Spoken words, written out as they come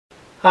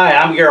Hi,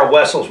 I'm Gerald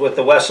Wessels with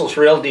the Wessels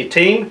Realty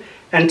team,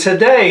 and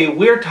today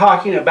we're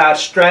talking about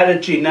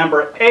strategy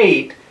number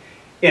 8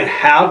 in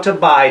how to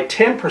buy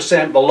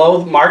 10%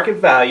 below market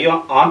value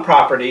on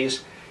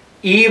properties,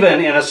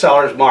 even in a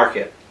seller's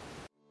market.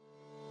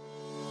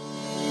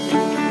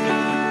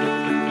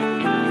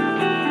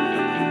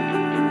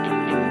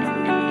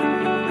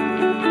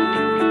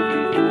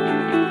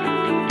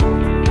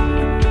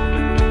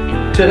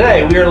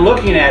 Today we are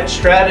looking at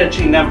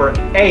strategy number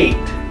 8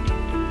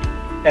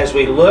 as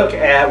we look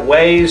at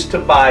ways to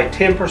buy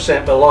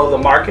 10% below the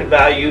market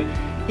value,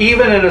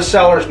 even in a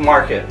seller's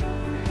market.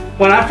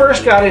 When I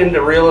first got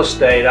into real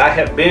estate, I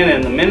had been in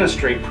the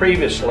ministry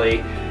previously,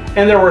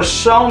 and there were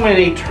so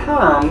many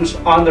terms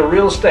on the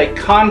real estate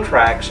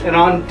contracts and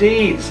on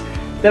deeds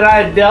that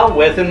I had dealt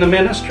with in the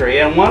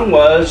ministry, and one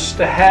was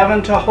to have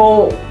and to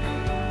hold.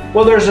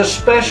 Well, there's a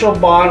special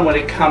bond when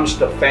it comes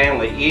to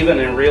family, even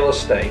in real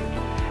estate.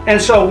 And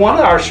so one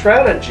of our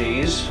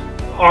strategies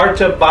are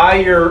to buy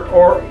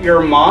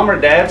your mom or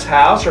dad's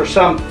house or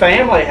some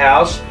family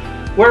house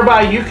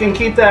whereby you can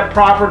keep that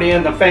property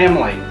in the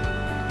family.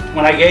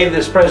 When I gave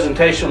this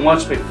presentation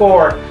once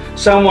before,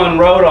 someone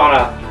wrote on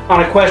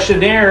a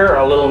questionnaire,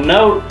 a little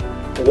note,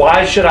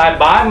 why should I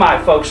buy my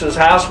folks'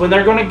 house when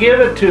they're going to give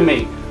it to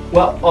me?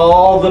 Well,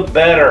 all the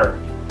better.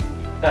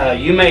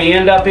 You may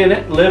end up in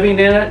it, living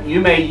in it. You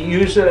may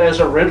use it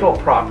as a rental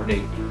property.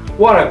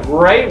 What a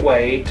great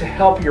way to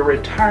help your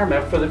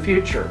retirement for the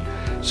future.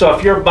 So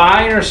if you're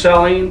buying or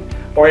selling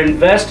or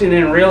investing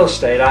in real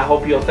estate, I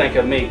hope you'll think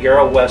of me,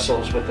 Gerald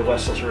Wessels with the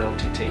Wessels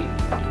Realty team.